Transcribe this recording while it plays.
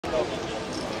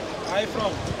I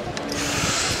from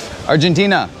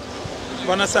Argentina.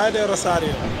 Buenos Aires,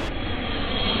 Rosario.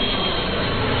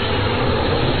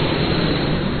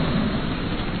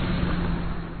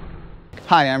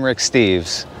 Hi, I'm Rick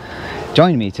Steves.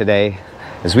 Join me today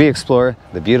as we explore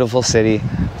the beautiful city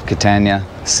of Catania,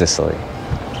 Sicily.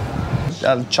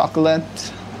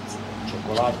 Chocolate.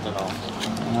 Chocolate no.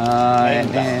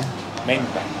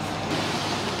 Menta.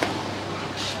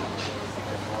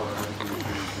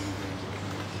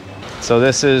 So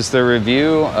this is the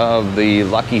review of the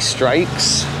Lucky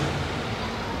Strikes,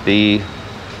 the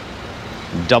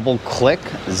double click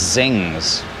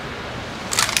zings.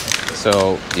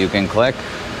 So you can click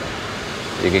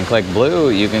blue,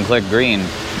 you can click green.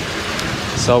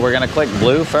 So we're gonna click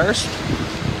blue first,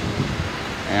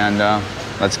 and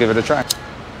let's give it a try.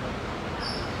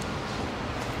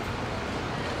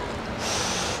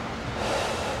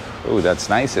 Ooh, that's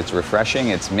nice, it's refreshing,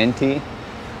 it's minty,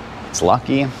 it's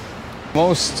lucky.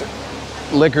 Most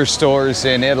liquor stores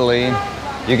in Italy,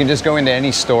 you can just go into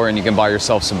any store and you can buy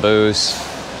yourself some booze.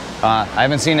 I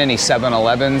haven't seen any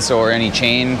 7-Elevens or any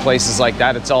chain places like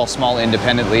that. It's all small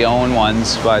independently owned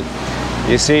ones, but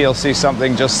you'll see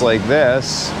something just like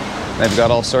this. They've got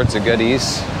all sorts of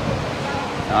goodies.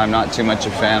 I'm not too much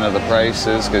a fan of the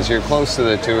prices because you're close to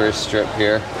the tourist strip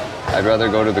here. I'd rather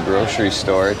go to the grocery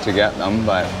store to get them,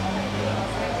 but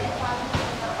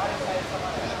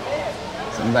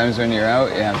sometimes when you're out,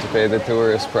 you have to pay the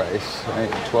tourist price, right?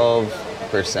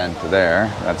 12%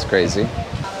 there, that's crazy.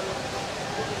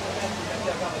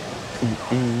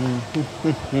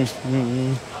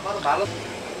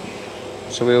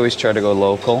 So we always try to go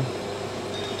local.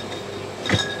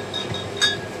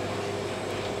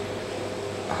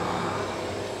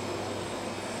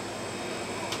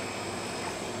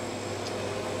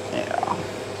 Yeah.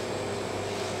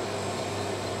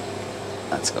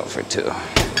 Let's go for two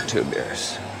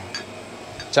beers.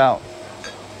 Ciao.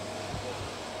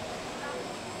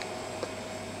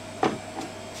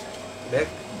 Back.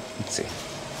 Let's see.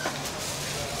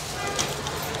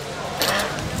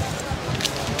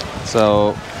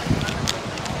 So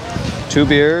 2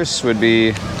 beers would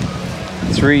be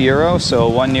 €3, so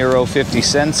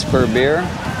 €1.50 per beer.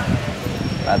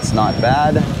 That's not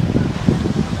bad.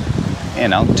 You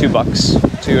know, $2,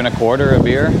 $2.25 a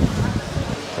beer.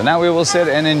 So now we will sit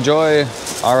and enjoy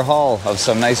our haul of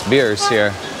some nice beers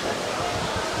here.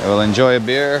 We will enjoy a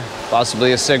beer,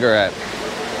 possibly a cigarette,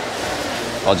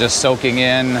 while just soaking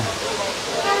in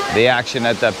the action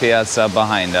at the piazza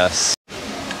behind us.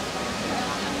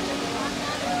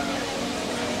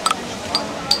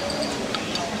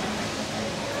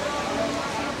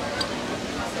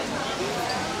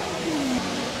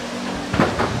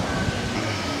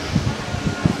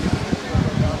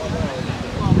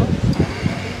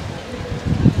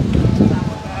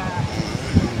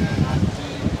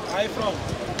 I from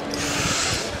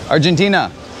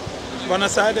Argentina.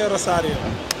 Buenos Aires, Rosario.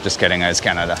 Just kidding, it's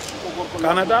Canada.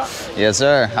 Canada? Yes,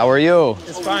 sir. How are you?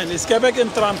 It's fine. It's Quebec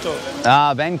and Toronto.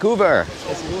 Ah, Vancouver.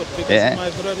 It's good because Yeah. my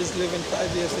brother is living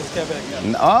 5 years in Quebec.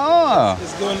 Oh.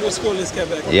 He's going to school in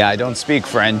Quebec. Yeah, I don't speak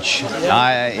French.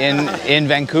 In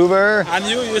Vancouver. And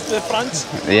you speak French?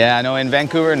 Yeah, no, in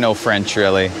Vancouver, no French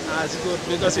really. That's good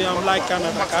because I'm like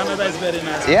Canada. Canada is very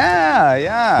nice. Yeah,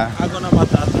 yeah. Hakuna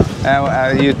Matata.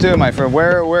 You too, my friend.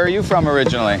 Where are you from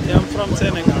originally? Yeah, I'm from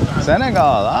Senegal.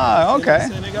 Senegal. Ah, okay.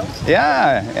 Senegal?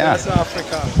 Yeah, yeah. That's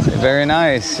Africa. Very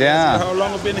nice. Yeah. How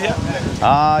long have you been here?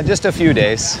 Just a few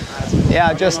days.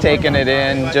 Yeah, just taking it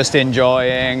in, just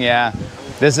enjoying. Yeah.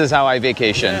 This is how I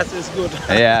vacation. Yes, it's good.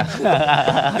 Yeah.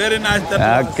 Very nice.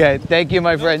 That was. Okay. Thank you,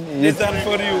 my friend. It's done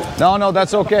for you. No,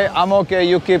 that's okay. I'm okay.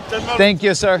 You keep. Thank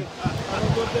you, sir. Have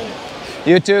a good day.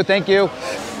 You too. Thank you.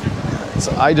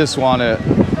 So I just want to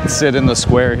sit in the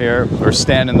square here, or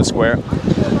stand in the square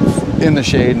in the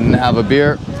shade and have a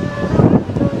beer.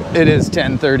 It is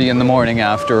 10:30 in the morning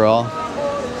after all.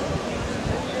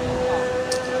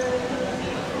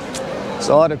 There's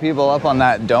a lot of people up on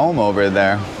that dome over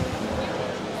there.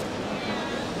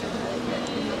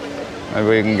 Maybe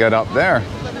we can get up there.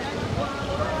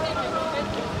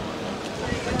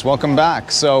 Welcome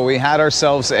back. So we had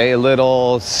ourselves a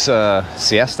little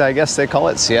siesta, I guess they call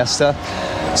it, siesta.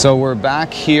 So we're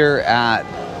back here at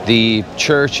the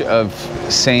Church of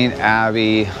St.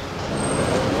 Agatha.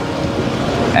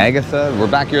 We're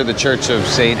back here at the Church of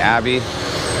St. Abbey.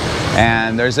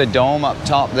 And there's a dome up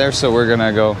top there, so we're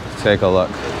gonna go take a look.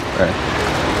 All right.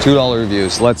 $2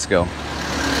 views, let's go.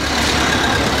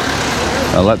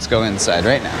 Let's go inside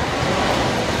right now.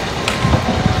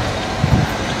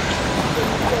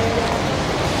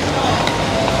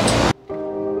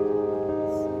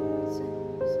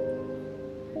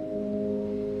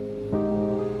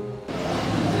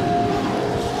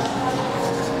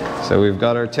 So we've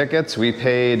got our tickets. We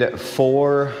paid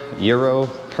 €4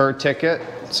 per ticket,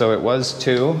 so it was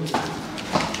 2.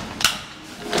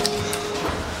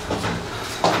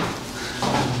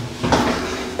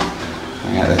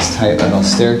 I got these tight little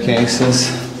staircases.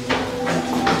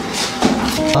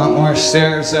 A lot more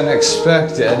stairs than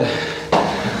expected.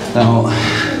 No,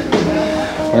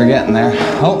 we're getting there.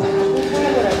 Oh.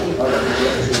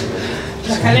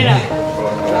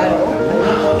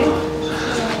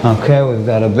 Okay, we've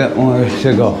got a bit more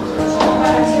to go.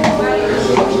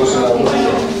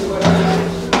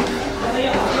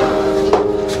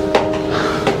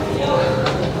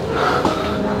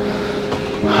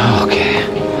 Okay.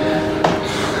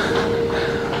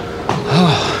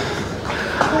 Oh.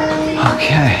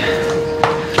 Okay.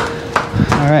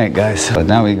 All right, guys. So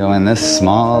now we go in this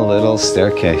small little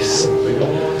staircase.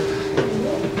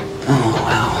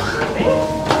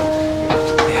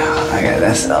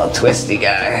 This little twisty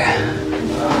guy.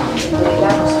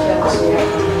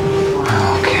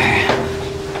 Okay.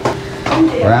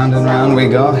 Round and round we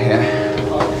go here.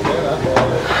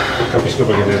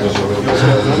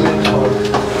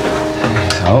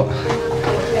 So,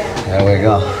 there we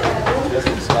go.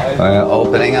 We're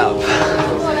opening up.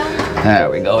 There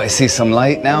we go. I see some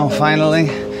light now, finally.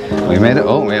 We made it.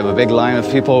 Oh, we have a big line of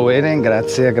people waiting.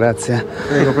 Grazie, grazie.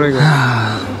 Prego, prego.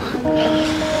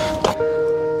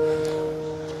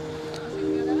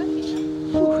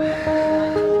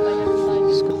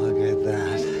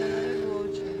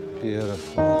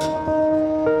 Beautiful.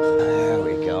 There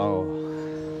we go.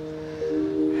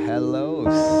 Hello,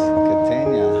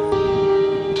 Catania.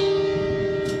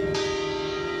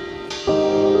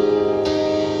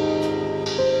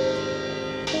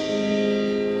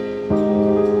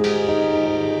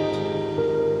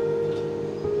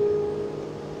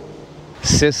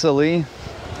 Sicily,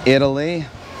 Italy.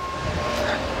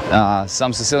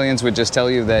 Some Sicilians would just tell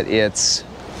you that it's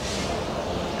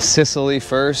Sicily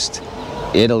first,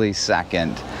 Italy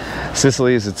second.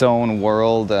 Sicily is its own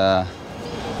world,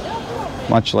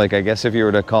 much like, I guess, if you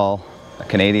were to call a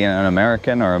Canadian an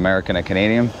American or American a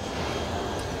Canadian,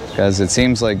 because it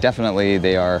seems like definitely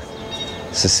they are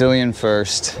Sicilian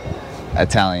first,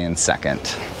 Italian second.